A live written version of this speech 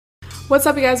What's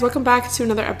up, you guys? Welcome back to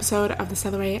another episode of the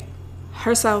Celebrate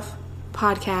Herself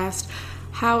podcast.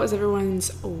 How is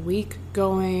everyone's week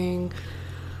going?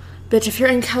 Bitch, if you're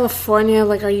in California,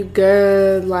 are you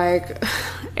good?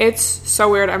 It's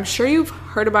so weird. I'm sure you've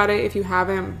heard about it if you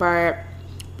haven't, but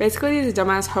basically these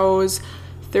dumbass hoes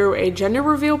threw a gender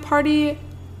reveal party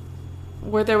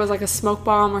where there was a smoke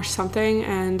bomb or something,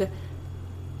 and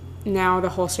now the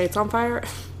whole state's on fire.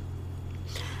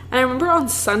 And I remember on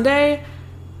Sunday,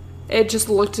 it just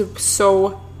looked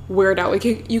so weird out.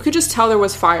 You could just tell there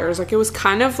was fires. It was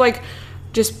kind of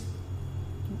just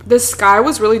the sky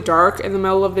was really dark in the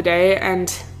middle of the day, and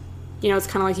it's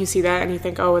kind of you see that and you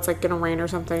think, oh, it's gonna rain or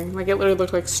something. It literally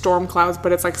looked like storm clouds,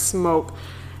 but it's smoke.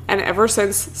 And ever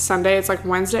since Sunday, it's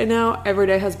Wednesday now, every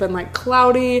day has been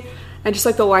cloudy, and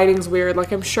just the lighting's weird.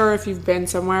 I'm sure if you've been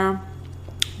somewhere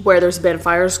where there's been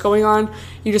fires going on,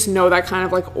 you just know that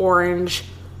kind of orange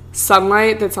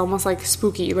sunlight that's almost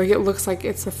spooky. It looks like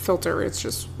it's a filter. It's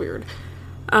just weird.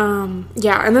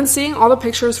 Yeah, and then seeing all the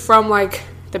pictures from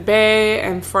the Bay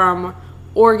and from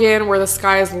Oregon where the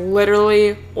sky is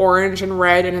literally orange and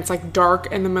red and it's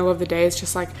dark in the middle of the day, it's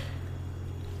just it's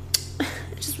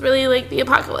just really the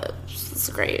apocalypse. It's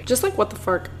great. Just what the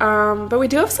fuck. But we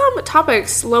do have some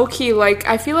topics, low-key.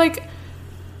 I feel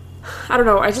I don't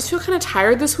know, I just feel kind of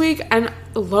tired this week, and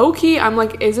low-key, I'm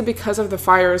is it because of the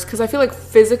fires? Because I feel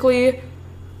physically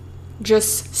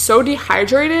just so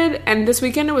dehydrated, and this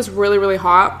weekend it was really, really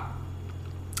hot.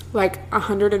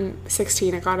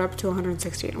 116, it got up to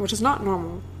 116, which is not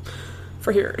normal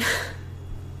for here.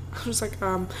 I was just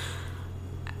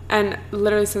and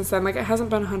literally since then, it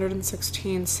hasn't been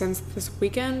 116 since this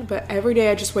weekend, but every day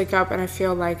I just wake up and I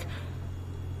feel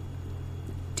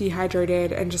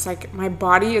dehydrated and just my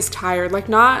body is tired.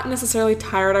 Not necessarily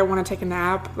tired, I want to take a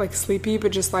nap, sleepy,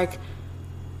 but just my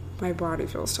body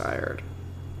feels tired.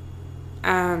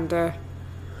 And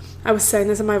I was saying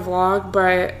this in my vlog,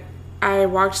 but I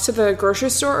walked to the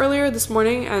grocery store earlier this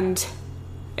morning, and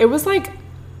it was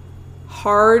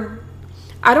hard.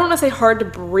 I don't want to say hard to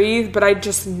breathe, but I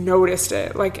just noticed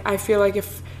it. I feel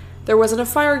if there wasn't a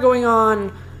fire going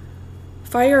on,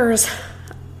 fires,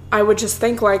 I would just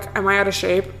think am I out of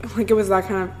shape? It was that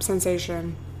kind of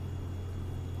sensation.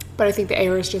 But I think the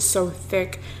air is just so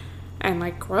thick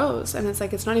and gross, and it's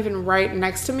it's not even right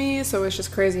next to me, so it's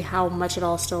just crazy how much it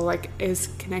all still is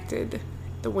connected.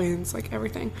 The winds,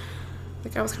 everything.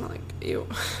 I was kind of ew.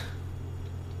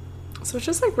 So it's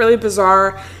just really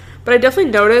bizarre. But I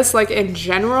definitely noticed in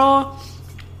general,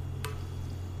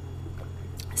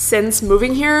 since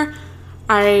moving here,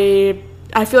 I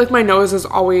feel my nose is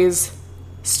always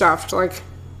stuffed,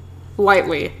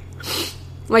 lightly.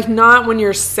 Not when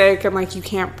you're sick and you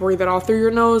can't breathe it all through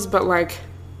your nose, but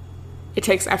it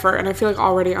takes effort. And I feel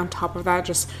already on top of that,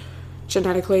 just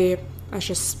genetically, that's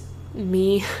just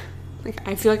me.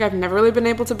 I feel I've never really been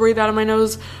able to breathe out of my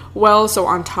nose well, so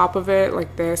on top of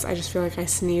it, this, I just feel I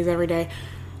sneeze every day.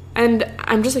 And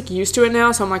I'm just used to it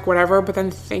now, so I'm whatever. But then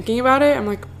thinking about it,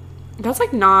 I'm that's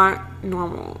not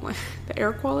normal. The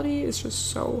air quality is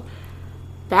just so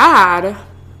bad.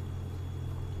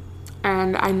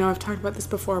 And I know I've talked about this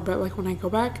before, but when I go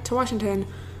back to Washington,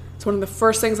 it's one of the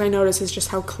first things I notice is just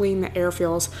how clean the air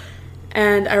feels.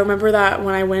 And I remember that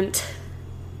when I went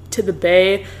to the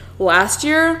Bay last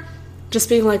year, just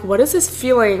being what is this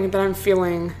feeling that I'm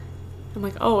feeling?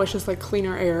 I'm oh, it's just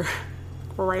cleaner air.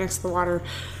 We're right next to the water.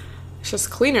 It's just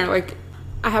cleaner.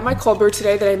 I had my cold brew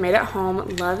today that I made at home.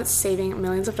 Love saving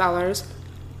millions of dollars.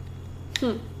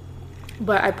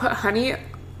 But I put honey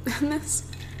in this.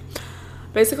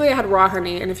 Basically, I had raw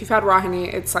honey, and if you've had raw honey,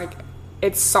 it's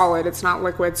it's solid, it's not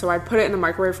liquid, so I put it in the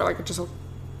microwave for just a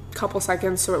couple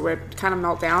seconds so it would kind of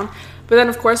melt down. But then,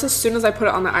 of course, as soon as I put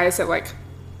it on the ice, it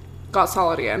got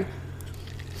solid again.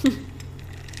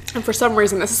 And for some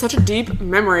reason, this is such a deep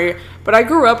memory, but I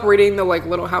grew up reading the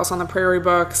Little House on the Prairie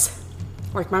books.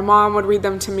 My mom would read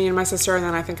them to me and my sister, and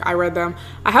then I think I read them.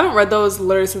 I haven't read those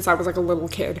literally since I was a little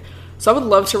kid. So I would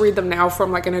love to read them now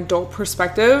from an adult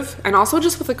perspective, and also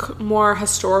just with more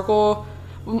historical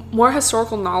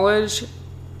knowledge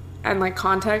and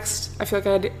context. I feel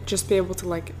I'd just be able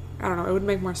to I don't know, it would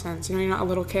make more sense. You're not a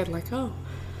little kid oh,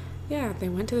 yeah, they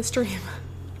went to the stream.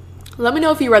 Let me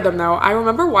know if you read them though. I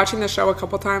remember watching the show a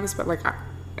couple times, but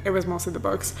it was mostly the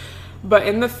books. But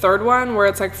in the third one, where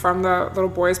it's from the little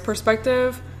boy's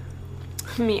perspective,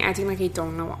 me acting I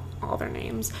don't know all their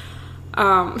names.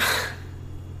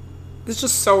 It's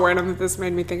just so random that this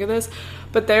made me think of this.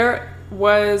 But there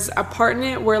was a part in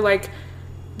it where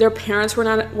their parents went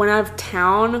out of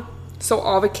town, so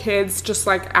all the kids just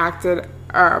acted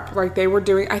up. They were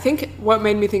doing, I think what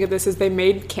made me think of this is they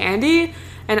made candy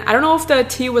And I don't know if the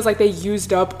tea was like they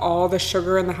used up all the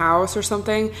sugar in the house or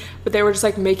something, but they were just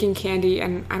like making candy,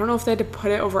 and I don't know if they had to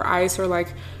put it over ice or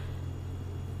like,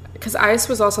 because ice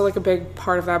was also like a big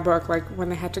part of that book, like when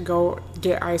they had to go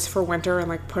get ice for winter and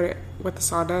like put it with the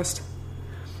sawdust.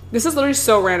 This is literally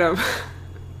so random.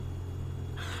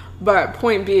 But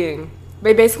point being,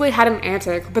 they basically had an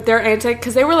antic, but their antic,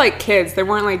 because they were like kids, they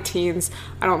weren't like teens,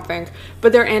 I don't think,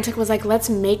 but their antic was like, let's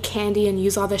make candy and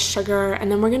use all this sugar,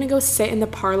 and then we're gonna go sit in the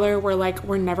parlor where like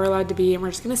we're never allowed to be, and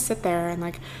we're just gonna sit there and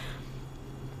like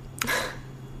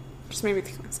just made me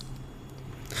think of this.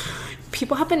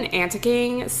 People have been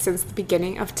anticing since the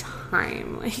beginning of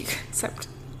time, like, except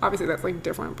obviously that's like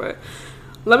different, but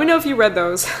let me know if you read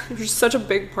those. It was such a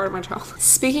big part of my childhood.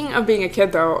 Speaking of being a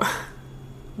kid though,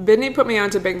 Bidney put me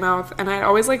onto Big Mouth, and I'd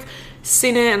always like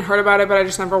seen it and heard about it, but I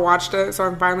just never watched it, so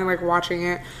I'm finally like watching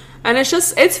it, and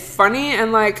it's funny,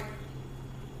 and like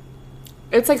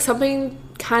it's like something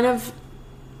kind of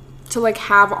to like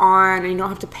have on, and you don't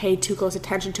have to pay too close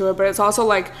attention to it, but it's also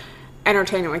like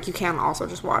entertaining, like you can also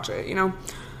just watch it, you know.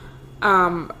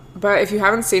 But if you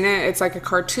haven't seen it, it's like a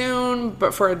cartoon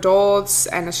but for adults,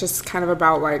 and it's just kind of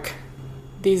about like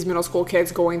these middle school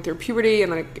kids going through puberty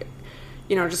and like,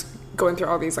 you know, just going through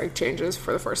all these like changes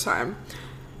for the first time.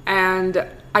 And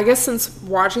I guess since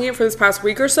watching it for this past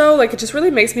week or so, like it just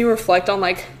really makes me reflect on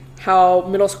like how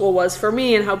middle school was for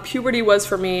me and how puberty was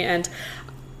for me. And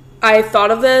I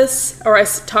thought of this, or I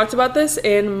talked about this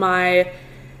in my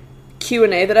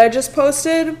Q&A that I just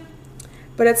posted,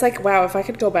 but it's like, wow, if I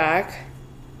could go back,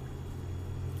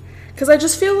 because I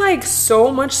just feel like so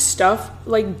much stuff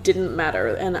like didn't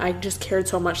matter, and I just cared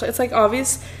so much. It's like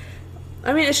obvious,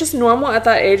 I mean, it's just normal at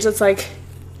that age. That's like,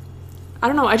 I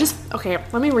don't know, okay,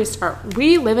 let me restart.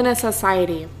 We live in a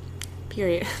society,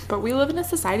 period, but we live in a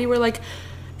society where like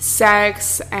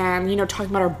sex and, you know, talking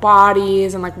about our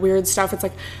bodies and like weird stuff, it's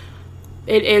like,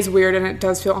 it is weird and it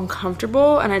does feel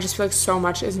uncomfortable, and I just feel like so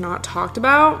much is not talked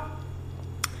about,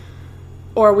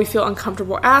 or we feel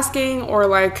uncomfortable asking, or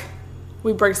like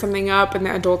we bring something up and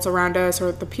the adults around us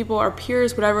or the people, our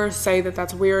peers, whatever, say that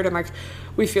that's weird, and like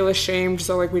we feel ashamed,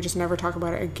 so like we just never talk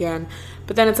about it again.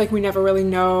 But then it's like we never really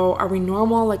know, are we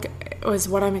normal? Like, is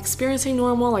what I'm experiencing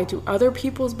normal? Like, do other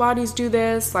people's bodies do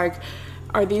this? Like,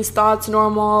 are these thoughts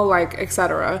normal? Like,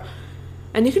 etc.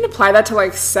 And you can apply that to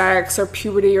like sex or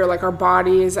puberty or like our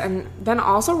bodies, and then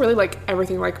also really like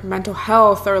everything, like mental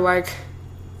health, or like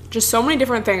just so many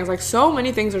different things. Like so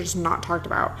many things are just not talked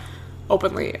about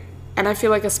openly. And I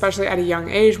feel like especially at a young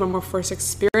age when we're first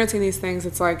experiencing these things,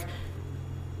 it's like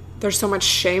there's so much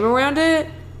shame around it.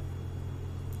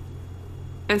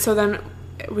 And so then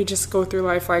we just go through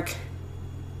life like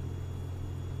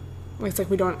it's like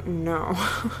we don't know.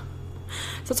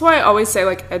 So that's why I always say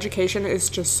like education is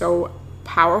just so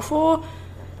powerful,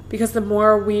 because the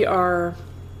more we are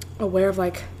aware of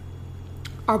like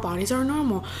our bodies are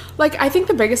normal. Like I think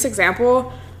the biggest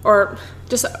example, or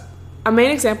just a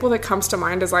main example that comes to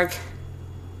mind, is like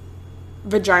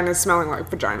vaginas smelling like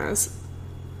vaginas.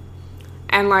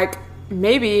 And like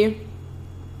maybe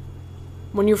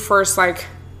when you first like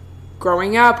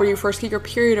growing up, or you first get your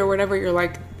period or whatever, you're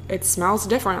like, it smells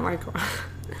different, like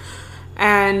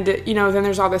and you know, then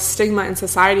there's all this stigma in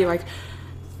society like,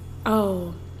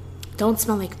 oh, don't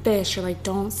smell like fish, or like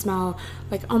don't smell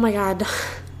like, oh my god,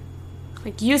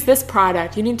 like use this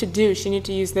product, you need to douche, you need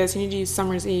to use this, you need to use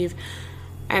Summer's Eve.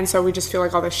 And so we just feel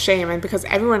like all this shame, and because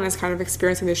everyone is kind of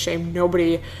experiencing this shame,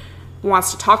 nobody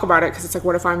wants to talk about it, because it's like,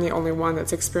 what if I'm the only one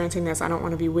that's experiencing this? I don't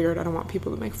want to be weird, I don't want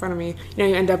people to make fun of me. You know,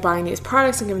 you end up buying these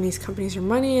products and giving these companies your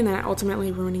money, and then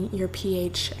ultimately ruining your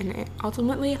pH and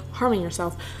ultimately harming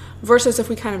yourself. Versus if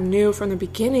we kind of knew from the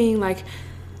beginning, like,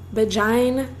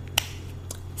 vagina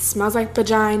smells like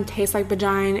vagina, tastes like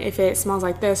vagina. If it smells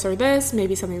like this or this,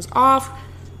 maybe something's off.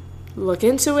 Look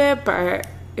into it, but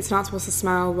it's not supposed to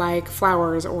smell like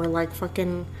flowers or like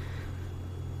fucking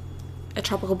a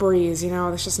tropical breeze, you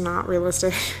know? That's just not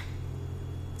realistic.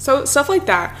 So stuff like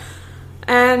that.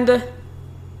 And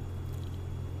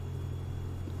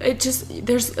it just,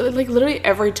 there's like literally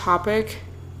every topic,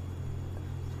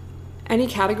 any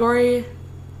category,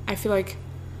 I feel like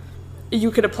you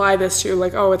could apply this to.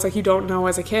 Like, oh, it's like you don't know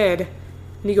as a kid,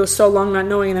 and you go so long not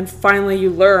knowing, and then finally you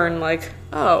learn, like,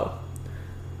 oh.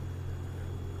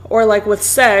 Or like with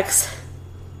sex,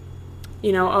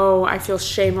 you know, oh, I feel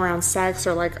shame around sex,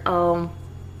 or like, oh,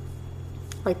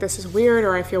 like this is weird,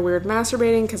 or I feel weird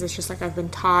masturbating because it's just like I've been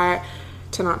taught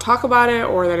to not talk about it,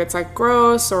 or that it's like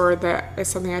gross, or that it's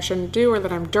something I shouldn't do, or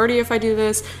that I'm dirty if I do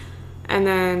this. And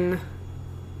then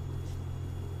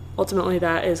ultimately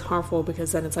that is harmful,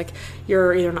 because then it's like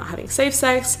you're either not having safe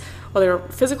sex, or they're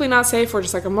physically not safe, or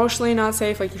just like emotionally not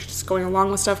safe, like you're just going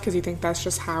along with stuff because you think that's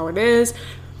just how it is,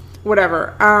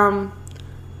 whatever.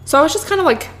 So I was just kind of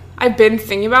like, I've been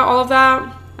thinking about all of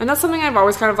that, and that's something I've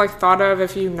always kind of like thought of.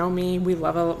 If you know me, we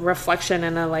love a reflection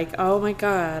and a like, oh my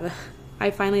god, I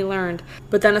finally learned.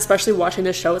 But then especially watching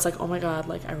this show, it's like, oh my god,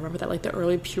 like I remember that, like the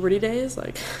early puberty days,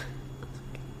 like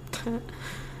that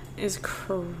is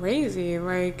crazy.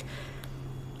 Like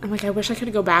I'm like, I wish I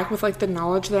could go back with like the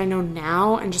knowledge that I know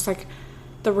now, and just like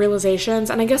the realizations.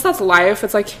 And I guess that's life.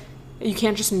 It's like you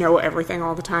can't just know everything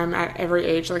all the time at every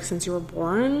age, like since you were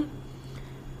born.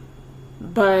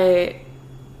 But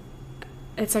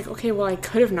it's like, okay, well, I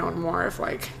could have known more if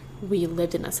like we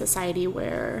lived in a society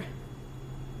where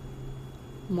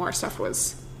more stuff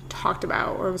was talked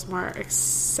about, or it was more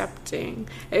accepting.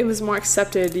 It was more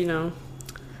accepted, you know,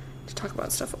 to talk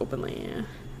about stuff openly. And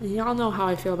y'all know how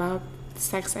I feel about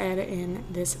sex ed in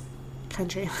this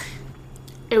country.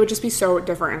 It would just be so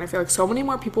different, and I feel like so many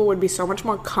more people would be so much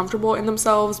more comfortable in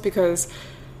themselves, because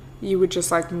you would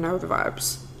just like know the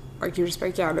vibes. Like you just be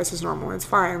like, yeah, this is normal, it's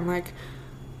fine. Like,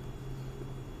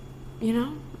 you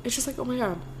know, it's just like, oh my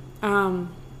god.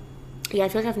 Yeah, I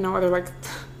feel like I have no other like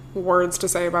words to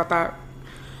say about that.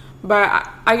 But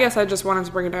I guess I just wanted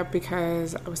to bring it up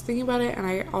because I was thinking about it, and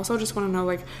I also just want to know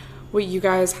like what you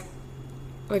guys,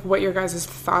 like what your guys'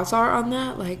 thoughts are on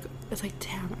that. Like, it's like,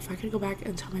 damn, if I could go back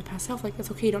and tell my past self, like, it's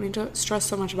okay, you don't need to stress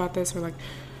so much about this, or like,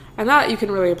 and that you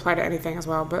can really apply to anything as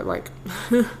well, but like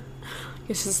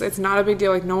it's just, it's not a big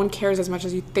deal. Like, no one cares as much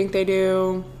as you think they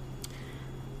do.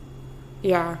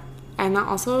 Yeah. And that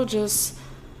also just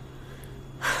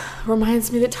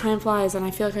reminds me that time flies, and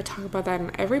I feel like I talk about that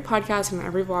in every podcast and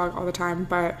every vlog all the time,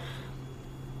 but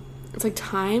it's like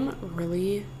time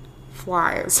really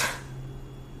flies.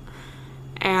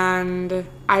 And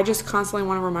I just constantly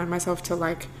want to remind myself to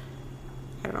like,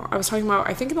 I don't know, I was talking about,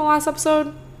 I think in the last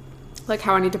episode, like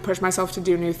how I need to push myself to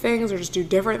do new things or just do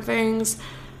different things,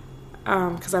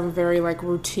 because I'm very like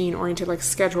routine oriented, like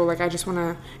schedule. Like I just want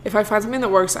to, if I find something that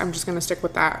works, I'm just going to stick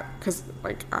with that, because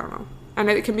like, I don't know, and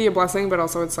it can be a blessing, but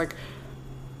also it's like,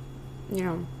 you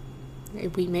know,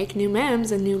 we make new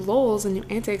memes and new lols and new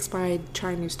antics by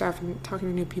trying new stuff and talking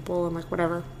to new people and like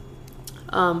whatever.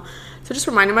 So just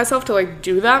reminding myself to like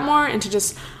do that more, and to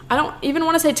just, I don't even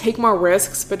want to say take more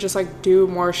risks, but just like do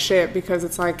more shit, because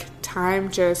it's like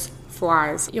time just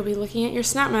flies. You'll be looking at your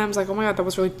snap memes like, oh my god, that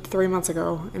was really 3 months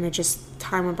ago, and it just,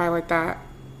 time went by like that,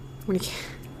 when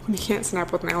you can't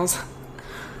snap with nails.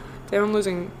 Damn, I'm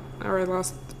losing, I already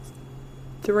lost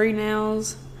 3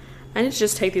 nails. I need to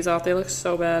just take these off, they look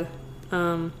so bad.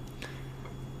 But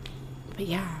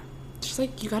yeah, it's just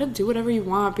like, you gotta do whatever you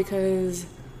want, because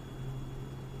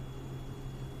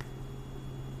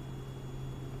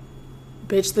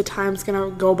bitch, the time's gonna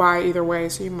go by either way,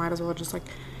 so you might as well just like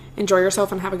enjoy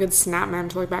yourself and have a good snap meme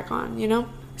to look back on, you know?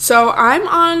 So I'm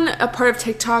on a part of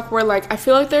TikTok where like I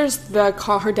feel like there's the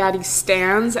call her daddy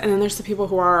stans, and then there's the people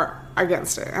who are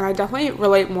against it, and I definitely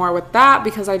relate more with that,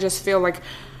 because I just feel like,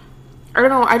 I don't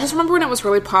know, I just remember when it was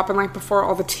really popping, like before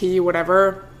all the tea,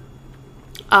 whatever.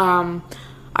 I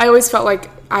always felt like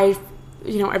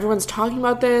you know, everyone's talking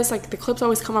about this, like the clips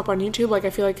always come up on YouTube, like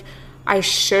I feel like I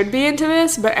should be into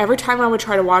this, but every time I would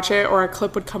try to watch it, or a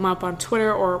clip would come up on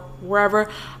Twitter or wherever,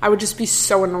 I would just be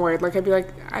so annoyed. Like I'd be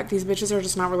like, these bitches are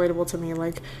just not relatable to me.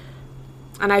 Like,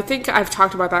 and I think I've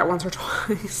talked about that once or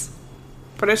twice,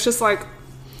 but it's just like,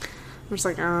 I'm just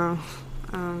like, you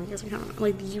guys are kind of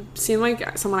like, you seem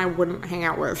like someone I wouldn't hang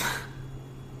out with.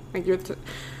 Like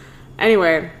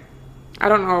anyway, I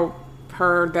don't know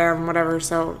her, them, whatever.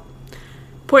 So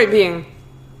point being,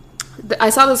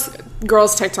 I saw this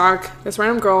girl's TikTok, this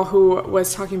random girl who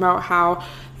was talking about how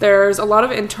there's a lot of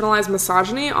internalized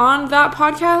misogyny on that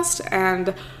podcast, and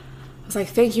I was like,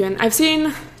 thank you. And I've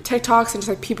seen TikToks and just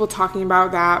like people talking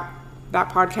about that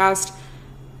podcast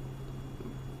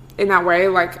in that way,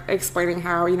 like explaining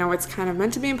how, you know, it's kind of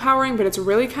meant to be empowering, but it's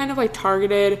really kind of like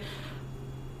targeted,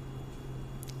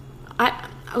 I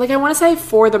want to say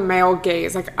for the male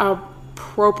gaze, like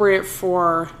appropriate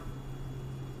for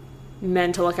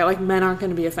men to look at, like men aren't going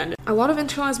to be offended. A lot of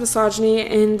internalized misogyny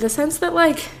in the sense that,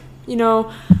 like, you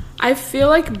know, I feel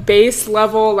like base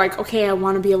level, like, okay, I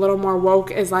want to be a little more woke,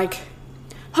 is like,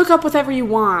 hook up with whatever you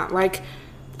want, like,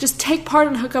 just take part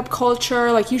in hookup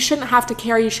culture, like, you shouldn't have to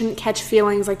care, you shouldn't catch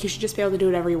feelings, like, you should just be able to do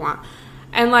whatever you want.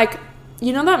 And like,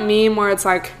 you know that meme where it's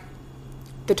like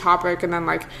the topic, and then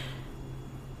like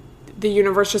the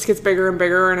universe just gets bigger and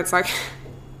bigger, and it's like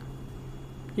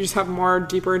you just have more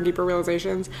deeper and deeper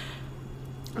realizations.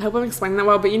 I hope I'm explaining that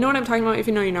well, but you know what I'm talking about. If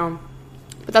you know, you know.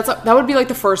 But But that would be like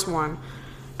the first one.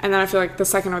 And then I feel like the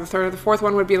second or the third or the fourth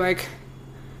one would be like,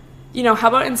 you know, how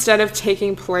about instead of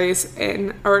taking part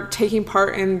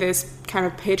in this kind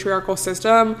of patriarchal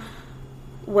system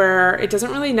where it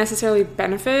doesn't really necessarily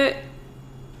benefit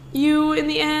you in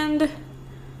the end,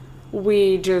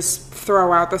 we just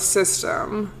throw out the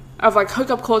system of like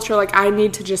hookup culture. Like, I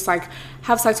need to just like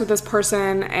have sex with this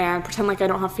person and pretend like I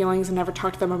don't have feelings and never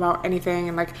talk to them about anything.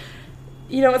 And like,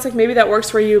 you know, it's like maybe that works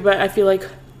for you, but I feel like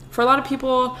for a lot of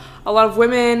people, a lot of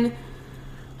women,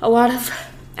 a lot of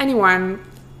anyone,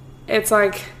 it's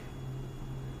like,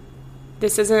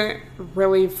 this isn't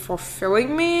really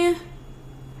fulfilling me.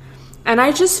 And I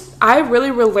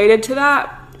really related to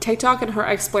that TikTok and her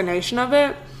explanation of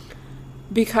it,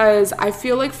 because I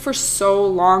feel like for so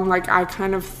long, like, I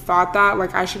kind of thought that,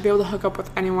 like, I should be able to hook up with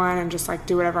anyone and just, like,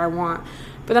 do whatever I want.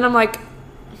 But then I'm like,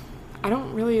 I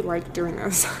don't really like doing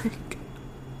this.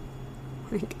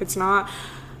 like it's not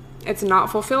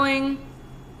fulfilling.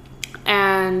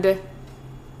 And,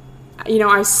 you know,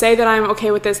 I say that I'm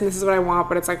okay with this and this is what I want,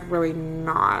 but it's, like, really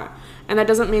not. And that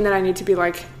doesn't mean that I need to be,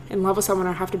 like, in love with someone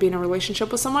or have to be in a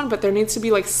relationship with someone, but there needs to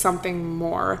be, like, something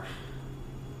more.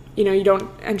 You know, you don't,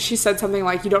 and she said something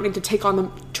like, you don't need to take on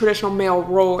the traditional male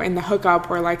role in the hookup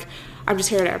where, like, I'm just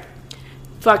here to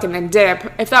fuck and then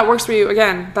dip. If that works for you,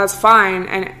 again, that's fine,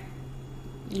 and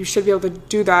you should be able to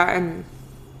do that. And,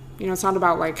 you know, it's not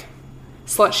about, like,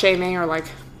 slut shaming or, like,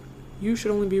 you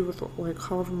should only be with, like,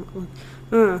 however,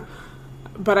 like,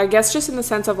 but I guess just in the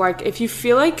sense of, like, if you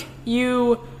feel like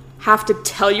you have to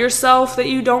tell yourself that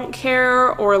you don't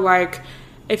care, or, like,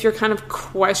 if you're kind of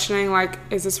questioning, like,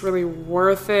 is this really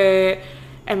worth it?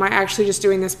 Am I actually just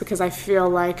doing this because I feel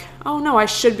like, oh no, I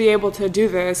should be able to do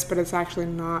this, but it's actually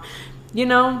not, you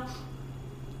know?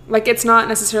 Like, it's not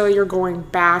necessarily you're going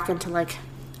back into, like,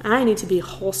 I need to be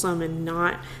wholesome and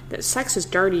not, that sex is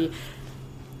dirty.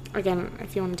 Again,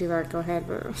 if you want to do that, go ahead.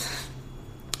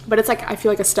 But it's like, I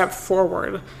feel like a step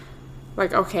forward.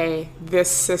 Like, okay,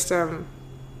 this system,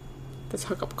 this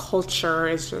hookup culture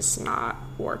is just not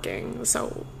working.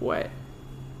 So what,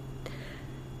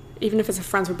 even if it's a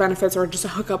friends with benefits or just a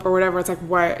hookup or whatever, it's like,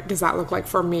 what does that look like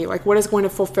for me? Like, what is going to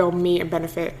fulfill me and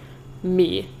benefit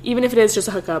me? Even if it is just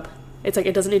a hookup, it's like,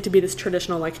 it doesn't need to be this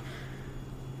traditional, like,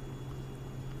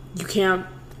 you can't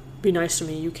be nice to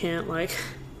me, you can't, like,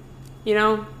 you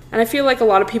know? And I feel like a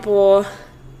lot of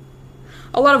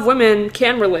women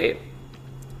can relate,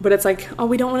 but it's like, oh,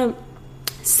 we don't want to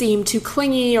seem too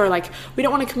clingy, or like, we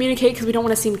don't want to communicate because we don't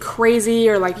want to seem crazy,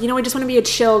 or like, you know, we just want to be a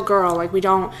chill girl. Like, we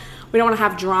don't want to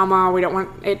have drama. We don't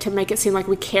want it to make it seem like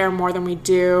we care more than we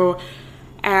do.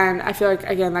 And I feel like,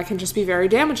 again, that can just be very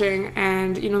damaging.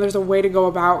 And, you know, there's a way to go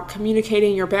about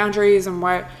communicating your boundaries and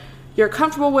what you're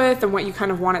comfortable with and what you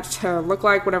kind of want it to look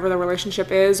like, whatever the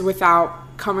relationship is,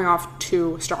 without coming off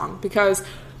too strong. Because,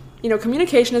 you know,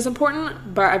 communication is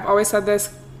important, but I've always said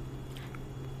this,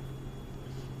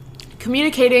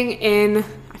 communicating in,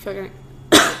 I feel like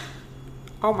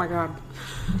oh my god,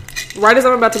 right as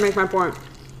I'm about to make my point,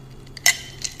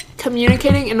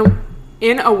 communicating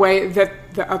in a way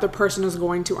that the other person is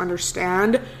going to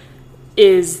understand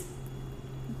is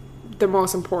the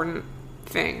most important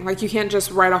thing. Like, you can't just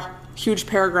write a huge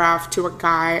paragraph to a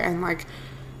guy and, like,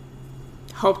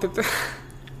 hope that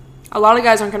a lot of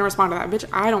guys aren't going to respond to that. Bitch,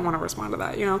 I don't want to respond to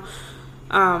that, you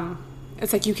know?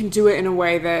 It's like, you can do it in a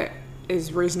way that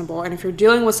is reasonable. And if you're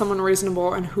dealing with someone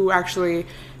reasonable and who actually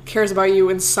cares about you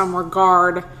in some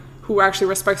regard, who actually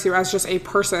respects you as just a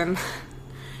person,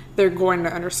 they're going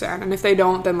to understand. And if they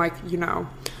don't, then, like, you know.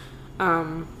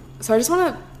 So I just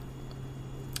want to,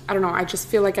 I don't know, I just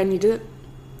feel like I need to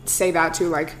say that too.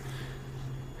 Like,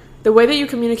 the way that you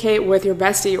communicate with your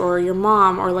bestie or your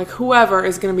mom or, like, whoever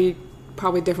is going to be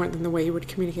probably different than the way you would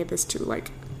communicate this to,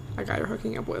 like, a guy you're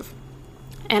hooking up with.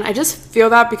 And I just feel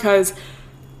that because,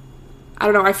 I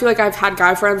don't know, I feel like I've had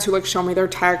guy friends who, like, show me their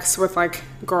texts with, like,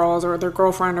 girls or their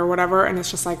girlfriend or whatever, and it's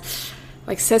just like,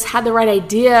 sis had the right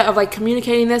idea of, like,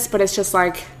 communicating this, but it's just,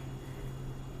 like,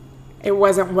 it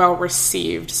wasn't well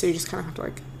received, so you just kind of have to,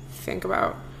 like, think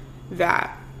about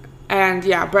that. And,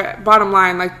 yeah, but bottom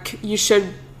line, like, you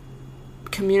should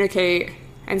communicate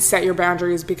and set your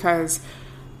boundaries, because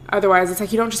otherwise it's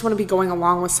like, you don't just want to be going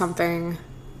along with something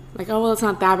like, oh, well, it's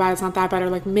not that bad, or,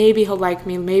 like, maybe he'll like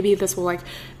me, maybe this will, like,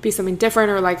 be something different,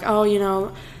 or, like, oh, you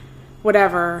know,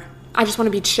 whatever. I just want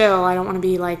to be chill. I don't want to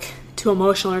be, like, too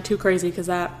emotional or too crazy, because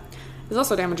that is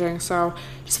also damaging. So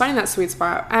just finding that sweet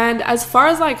spot. And as far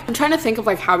as, like, I'm trying to think of,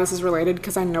 like, how this is related,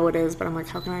 because I know it is, but I'm like,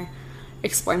 how can I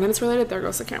explain that it's related? There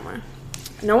goes the camera.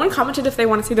 No one commented if they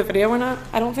want to see the video or not.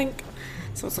 I don't think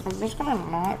So it's like, I'm just gonna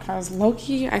not, because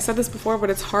low-key, I said this before, but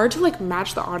it's hard to like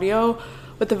match the audio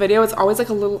with the video. It's always like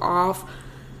a little off.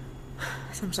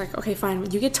 So I'm just like, okay, fine.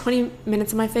 You get 20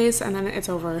 minutes in my face and then it's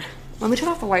over. Let me turn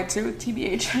off the light too,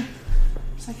 TBH.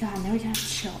 It's like, God, now we can have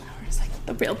chill hours. Like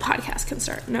the real podcast can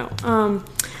start. No.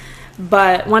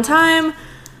 But one time,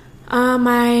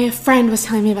 my friend was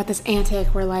telling me about this antic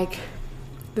where like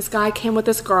this guy came with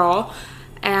this girl,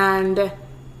 and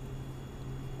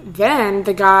then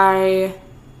the guy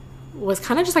was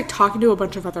kind of just like talking to a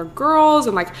bunch of other girls,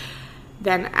 and like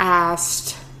then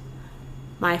asked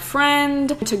my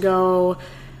friend to go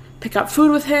pick up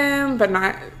food with him, but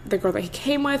not the girl that he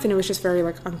came with, and it was just very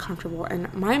like uncomfortable.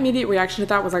 And my immediate reaction to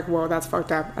that was like, whoa, that's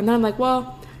fucked up. And then I'm like,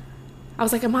 well, I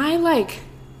was like, am I like,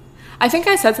 I think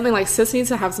I said something like, sis needs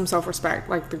to have some self-respect,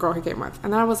 like the girl he came with.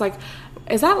 And then I was like,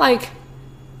 is that like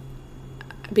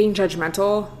being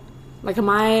judgmental? Like, am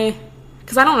I,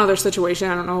 because I don't know their situation,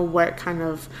 I don't know what kind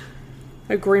of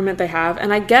agreement they have.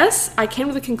 And I guess I came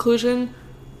to the conclusion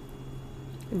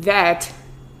that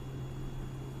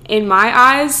in my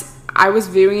eyes, I was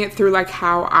viewing it through like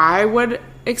how I would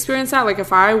experience that. Like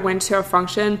if I went to a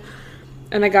function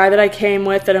and the guy that I came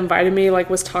with that invited me like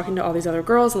was talking to all these other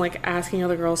girls and like asking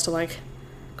other girls to like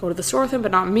go to the store with him,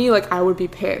 but not me, like I would be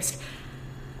pissed.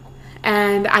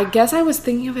 And I guess I was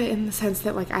thinking of it in the sense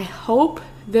that like I hope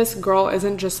this girl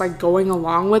isn't just like going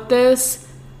along with this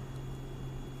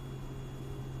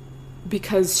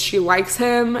because she likes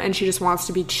him and she just wants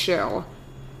to be chill.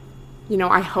 You know,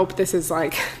 I hope this is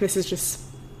like, this is just,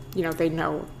 you know, they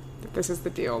know that this is the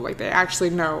deal. Like, they actually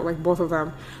know, like, both of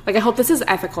them. Like, I hope this is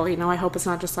ethical, you know? I hope it's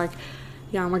not just like,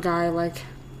 yeah, I'm a guy, like,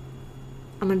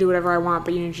 I'm gonna do whatever I want,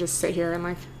 but you need to just sit here and,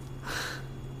 like,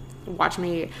 watch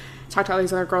me talk to all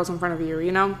these other girls in front of you,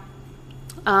 you know?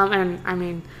 And, I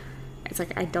mean, it's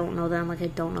like, I don't know them, like, I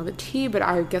don't know the tea, but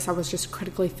I guess I was just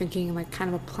critically thinking and, like,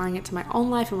 kind of applying it to my own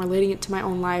life and relating it to my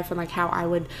own life and, like, how I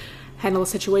would handle a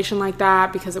situation like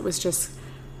that, because it was just,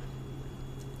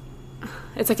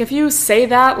 it's like if you say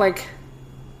that, like,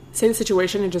 say the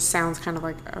situation, it just sounds kind of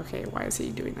like, okay, why is he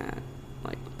doing that?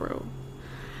 Like, bro.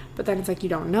 But then it's like, you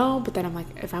don't know, but then I'm like,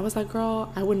 if I was that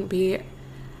girl, that wouldn't be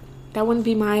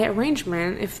my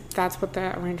arrangement, if that's what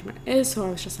the arrangement is. So I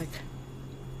was just like,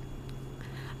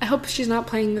 I hope she's not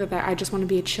playing that I just want to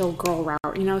be a chill girl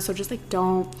route, you know? So just like,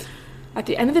 don't, at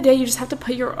the end of the day, you just have to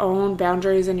put your own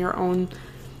boundaries and your own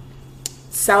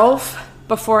self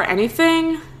before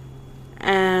anything,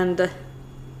 and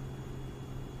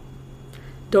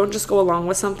don't just go along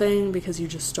with something because you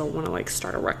just don't want to like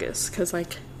start a ruckus, because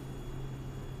like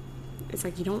it's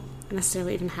like you don't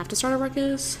necessarily even have to start a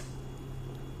ruckus.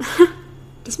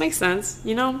 This makes sense,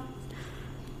 you know?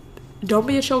 Don't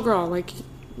be a chill girl. Like,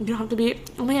 you don't have to be,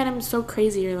 oh my god, I'm so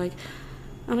crazy, or like,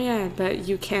 oh my god, but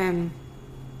you can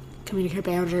communicate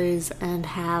boundaries and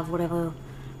have whatever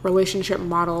relationship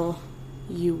model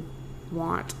you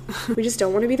want. We just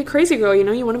don't want to be the crazy girl, you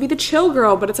know? You want to be the chill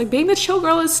girl, but it's like being the chill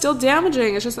girl is still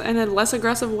damaging. It's just in a less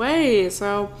aggressive way.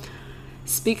 So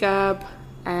speak up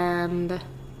and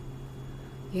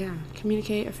yeah,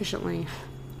 communicate efficiently.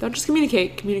 Don't just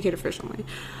communicate efficiently.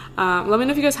 Let me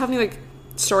know if you guys have any like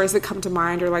stories that come to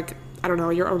mind, or like, I don't know,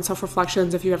 your own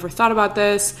self-reflections if you ever thought about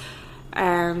this.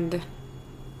 And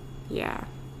yeah,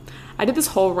 I did this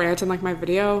whole rant in like my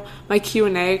video, my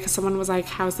Q&A, because someone was like,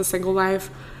 how's the single life?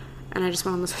 And I just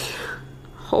went on this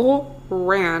whole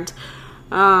rant.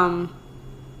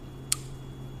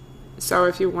 So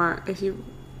if you want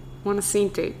to see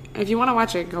it, if you want to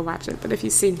watch it, go watch it. But if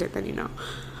you've seen it, then you know.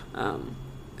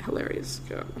 Hilarious.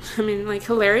 I mean, like,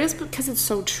 hilarious because it's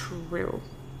so true.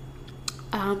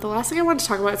 The last thing I wanted to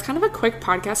talk about, it's kind of a quick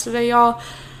podcast today, y'all.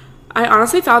 I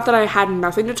honestly thought that I had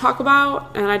nothing to talk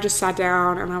about, and I just sat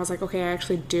down and I was like, okay, I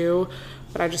actually do,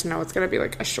 but I just know it's gonna be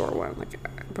like a short one. Like,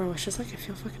 bro, it's just like I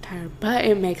feel fucking tired, but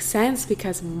it makes sense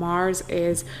because Mars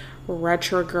is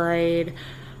retrograde.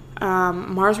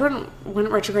 Mars went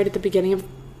retrograde at the beginning of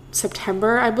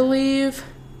September, I believe.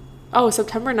 Oh,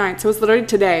 September 9th, so it's literally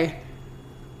today.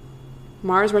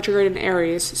 Mars retrograde in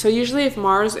Aries. So usually if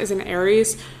Mars is in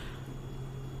Aries,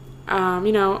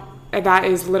 you know, that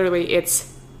is literally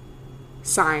its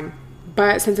sign.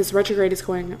 But since it's retrograde, it's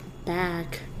going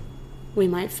back, we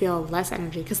might feel less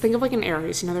energy. Because think of like an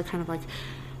Aries, you know, they're kind of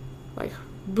like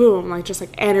boom, like just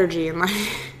like energy and like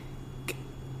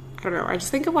I don't know, I just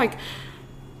think of like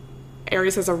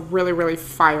Aries as a really, really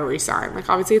fiery sign. Like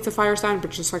obviously it's a fire sign,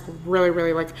 but just like really,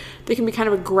 really like they can be kind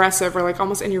of aggressive or like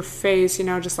almost in your face, you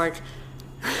know, just like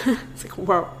it's like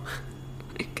whoa,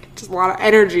 like just a lot of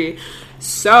energy.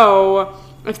 So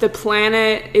if the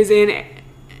planet is in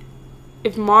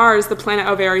if Mars, the planet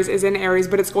of Aries, is in Aries,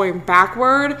 but it's going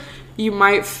backward, you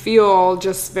might feel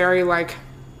just very like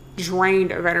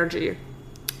drained of energy.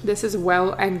 This is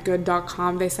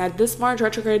wellandgood.com. They said this Mars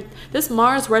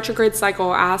retrograde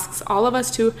cycle asks all of us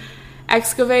to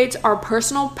excavate our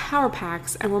personal power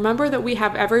packs and remember that we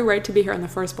have every right to be here in the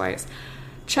first place.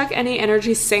 Check any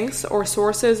energy sinks or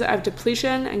sources of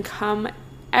depletion and come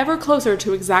ever closer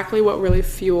to exactly what really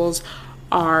fuels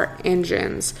our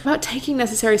engines. About taking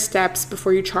necessary steps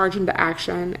before you charge into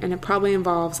action, and it probably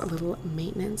involves a little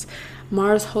maintenance.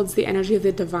 Mars holds the energy of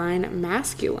the divine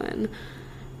masculine,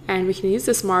 and we can use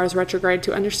this Mars retrograde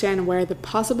to understand where the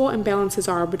possible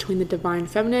imbalances are between the divine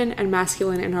feminine and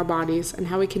masculine in our bodies and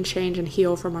how we can change and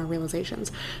heal from our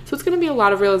realizations. So it's going to be a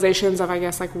lot of realizations of, I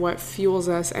guess, like what fuels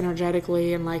us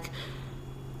energetically and like,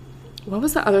 what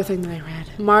was the other thing that I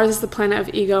read? Mars is the planet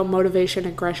of ego, motivation,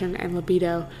 aggression, and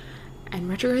libido. And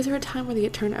retrogrades are a time where they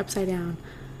get turned upside down.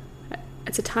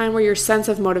 It's a time where your sense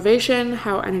of motivation,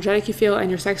 how energetic you feel, and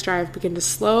your sex drive begin to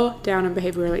slow down and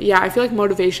behaviorally. Yeah, I feel like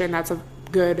motivation, that's a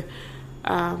good,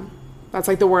 that's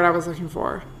like the word I was looking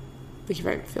for. Like if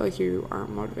I feel like you aren't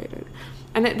motivated.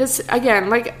 And this, again,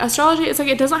 like astrology, it's like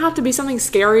it doesn't have to be something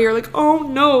scary or like, oh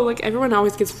no, like everyone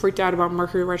always gets freaked out about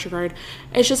Mercury retrograde.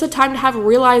 It's just a time to have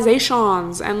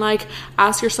realizations and like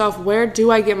ask yourself, where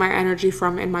do I get my energy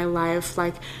from in my life?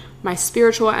 Like my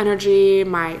spiritual energy,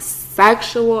 my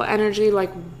sexual energy,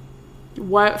 like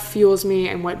what fuels me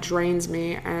and what drains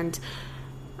me. And,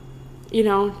 you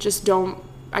know, just don't,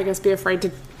 I guess, be afraid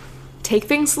to take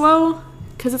things slow.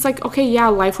 Because it's like, okay, yeah,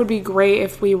 life would be great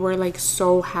if we were like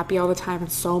so happy all the time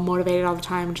and so motivated all the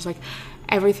time. And just like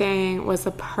everything was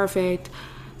the perfect,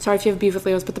 sorry if you have beef with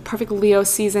Leos, but the perfect Leo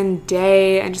season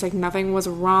day. And just like nothing was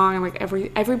wrong. And like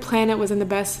every planet was in the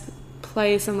best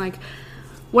place. And like,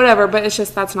 whatever, but it's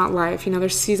just, that's not life. You know,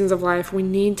 there's seasons of life. We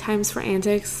need times for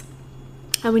antics,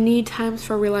 and we need times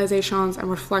for realizations and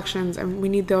reflections, and we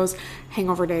need those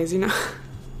hangover days, you know.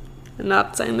 I'm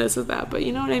not saying this is that, but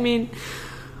you know what I mean?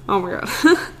 Oh my god.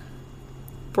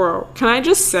 Bro, can I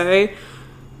just say,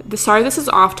 sorry this is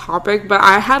off topic, but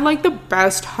I had like the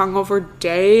best hungover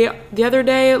day the other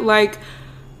day. Like,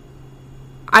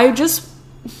 I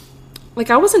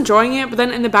was enjoying it, but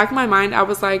then in the back of my mind, I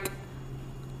was like,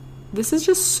 this is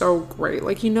just so great.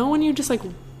 Like, you know, when you just like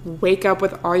wake up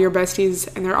with all your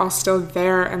besties and they're all still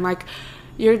there, and like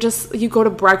you go to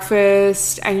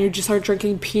breakfast and you just start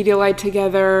drinking Pedialyte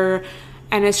together,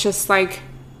 and it's just like,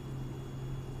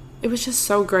 it was just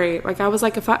so great. Like, I was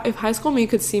like, if high school me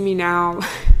could see me now,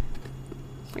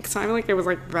 like, it's not even like it was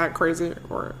like that crazy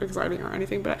or exciting or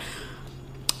anything, but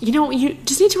you know, you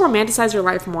just need to romanticize your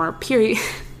life more, period.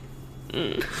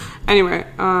 Anyway,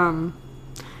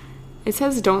 it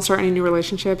says don't start any new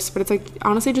relationships, but it's like,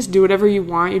 honestly, just do whatever you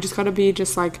want. You just gotta be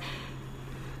just like,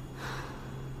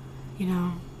 you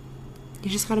know,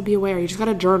 you just gotta be aware. You just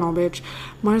gotta journal, bitch.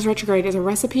 Mars retrograde is a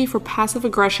recipe for passive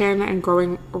aggression and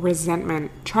growing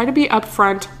resentment. Try to be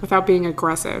upfront without being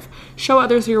aggressive. Show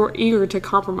others you're eager to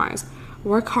compromise.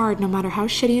 Work hard no matter how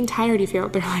shitty and tired you feel.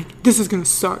 They're like, this is gonna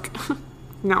suck.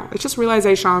 No, it's just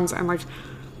realizations and like,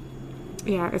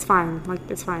 yeah, it's fine. Like,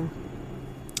 it's fine.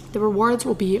 The rewards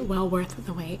will be well worth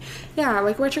the wait. Yeah,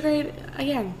 like retrograde,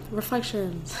 again,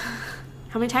 reflections.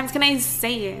 How many times can I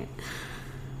say it?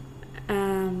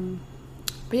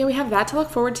 But yeah, we have that to look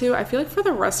forward to. I feel like for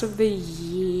the rest of the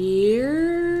year,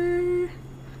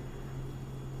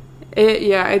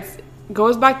 it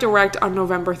goes back direct on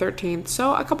November 13th.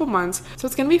 So a couple months. So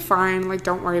it's going to be fine. Like,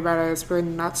 don't worry about it. It's really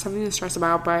not something to stress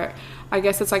about. But I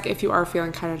guess it's like if you are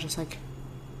feeling kind of just like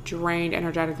drained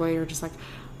energetically or just like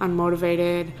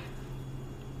unmotivated,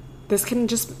 this can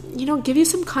just, you know, give you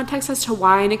some context as to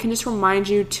why, and it can just remind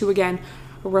you to, again,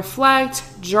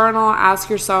 reflect, journal, ask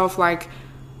yourself, like,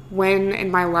 when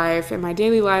in my life, in my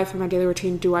daily life, in my daily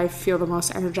routine, do I feel the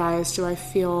most energized? Do I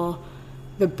feel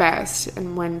the best?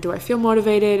 And when do I feel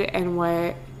motivated? And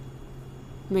what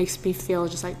makes me feel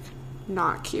just like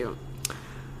not cute?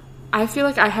 I feel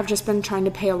like I have just been trying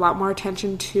to pay a lot more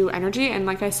attention to energy. And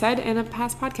like I said in a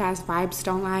past podcast, vibes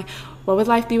don't lie. What would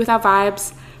life be without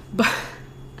vibes? But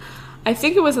I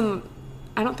think it was I don't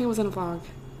think it was in a vlog.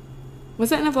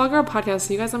 Was it in a vlog or a podcast?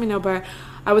 So you guys let me know. But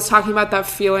I was talking about that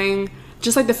feeling,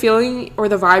 just like the feeling or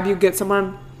the vibe you get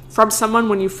from someone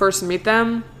when you first meet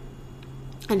them,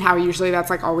 and how usually that's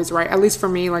like always right. At least for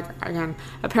me, like, again,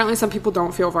 apparently some people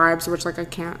don't feel vibes, which like I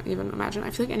can't even imagine.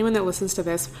 I feel like anyone that listens to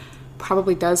this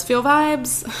probably does feel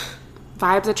vibes.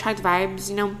 Vibes attract vibes,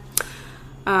 you know?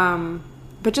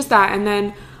 But just that. And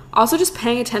then also just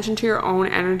paying attention to your own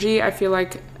energy. I feel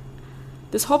like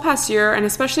this whole past year, and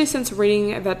especially since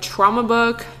reading that trauma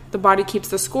book, The Body Keeps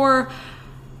the Score,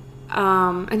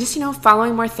 And just,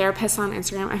 following more therapists on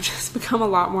Instagram, I've just become a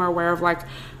lot more aware of, like,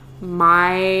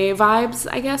 my vibes,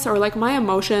 I guess, or, like, my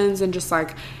emotions, and just,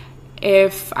 like,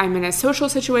 if I'm in a social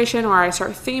situation or I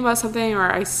start thinking about something,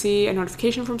 or I see a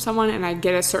notification from someone and I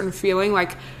get a certain feeling,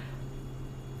 like,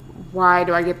 why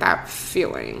do I get that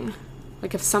feeling?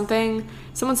 Like, if someone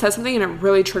says something and it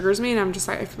really triggers me and I'm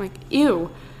like,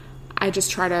 ew, I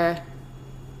just try to,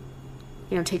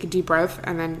 take a deep breath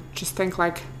and then just think,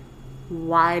 like,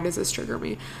 why does this trigger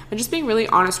me? And just being really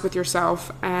honest with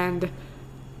yourself. And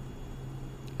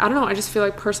I don't know, I just feel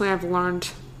like personally I've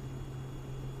learned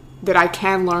that I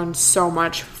can learn so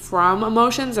much from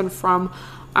emotions and from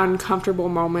uncomfortable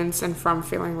moments and from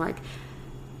feeling like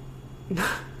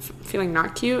feeling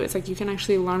not cute. It's like you can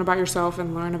actually learn about yourself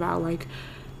and learn about, like,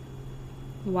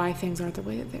 why things aren't the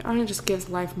way that they are, and it just gives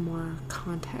life more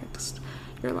context,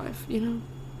 your life, So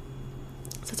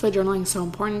that's why journaling is so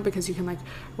important, because you can, like,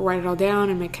 write it all down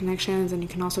and make connections, and you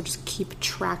can also just keep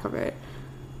track of it.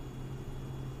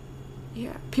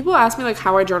 Yeah. People ask me, like,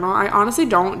 how I journal. I honestly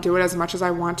don't do it as much as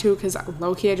I want to, because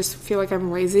low-key I just feel like I'm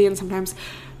lazy, and sometimes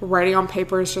writing on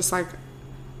paper is just, like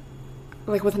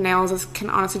with nails, it can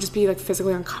honestly just be, like,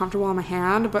 physically uncomfortable on my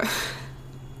hand, but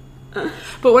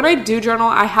when I do journal,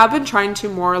 I have been trying to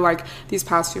more, like, these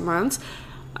past few months.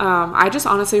 I just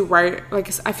honestly write, like,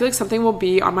 I feel like something will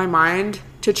be on my mind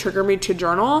to trigger me to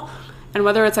journal, and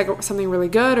whether it's, like, something really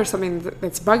good or something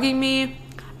that's bugging me,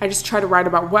 I just try to write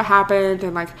about what happened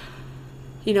and, like,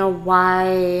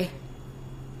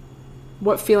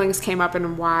 what feelings came up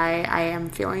and why I am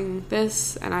feeling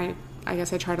this. And I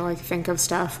guess I try to, like, think of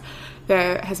stuff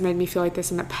that has made me feel like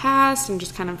this in the past and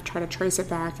just kind of try to trace it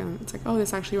back. And it's like, oh,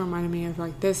 this actually reminded me of,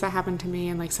 like, this that happened to me,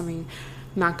 and, like, something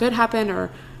not good happened, or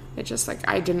it just, like,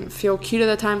 I didn't feel cute at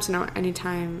the time. So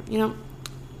anytime, you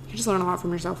just learn a lot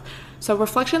from yourself. So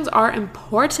reflections are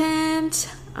important.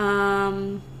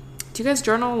 Do you guys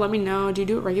journal? Let me know. Do you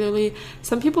do it regularly?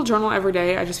 Some people journal every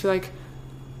day. I just feel like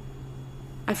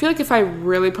if I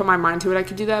really put my mind to it, I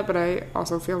could do that. But I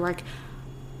also feel like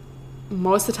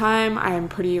most of the time I am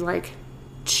pretty, like,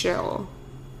 chill.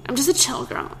 I'm just a chill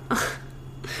girl.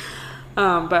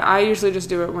 But I usually just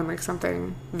do it when, like,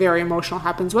 something very emotional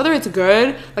happens. Whether it's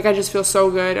good, like, I just feel so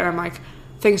good and I'm like,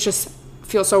 things just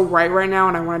feel so right now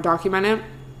and I want to document it.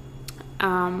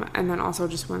 And then also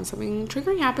just when something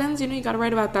triggering happens, you got to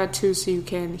write about that too so you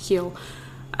can heal.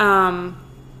 I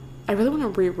really want to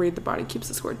reread The Body Keeps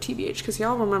the Score, TBH, because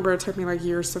y'all remember it took me, like,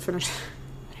 years to finish.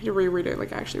 I need to reread it,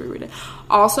 like, actually reread it.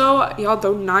 Also, y'all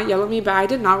do not yell at me, but I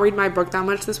did not read my book that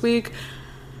much this week.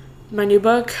 My new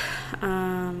book.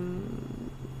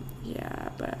 Yeah,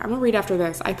 but I'm going to read after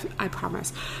this. I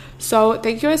promise. So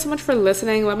thank you guys so much for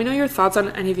listening. Let me know your thoughts on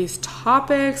any of these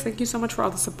topics. Thank you so much for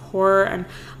all the support. And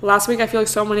last week, I feel like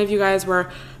so many of you guys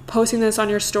were posting this on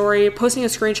your story, posting a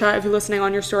screenshot if you're listening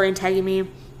on your story and tagging me.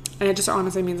 And it just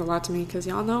honestly means a lot to me, because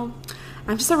y'all know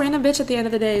I'm just a random bitch at the end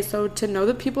of the day. So to know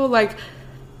that people, like,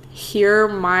 hear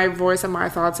my voice and my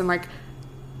thoughts and, like,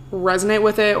 resonate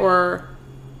with it or,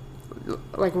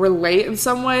 like, relate in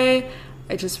some way,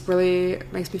 it just really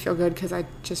makes me feel good, because I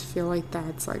just feel like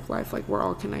that's, like, life. Like, we're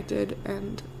all connected,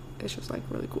 and it's just, like,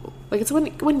 really cool. Like, it's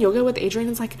when yoga with Adrian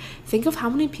is like, think of how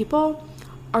many people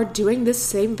are doing this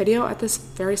same video at this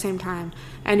very same time,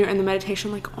 and you're in the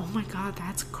meditation, like, oh my god,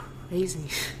 that's crazy.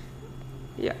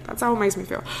 Yeah, that's how it makes me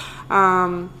feel.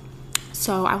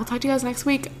 So I will talk to you guys next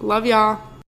week. Love y'all.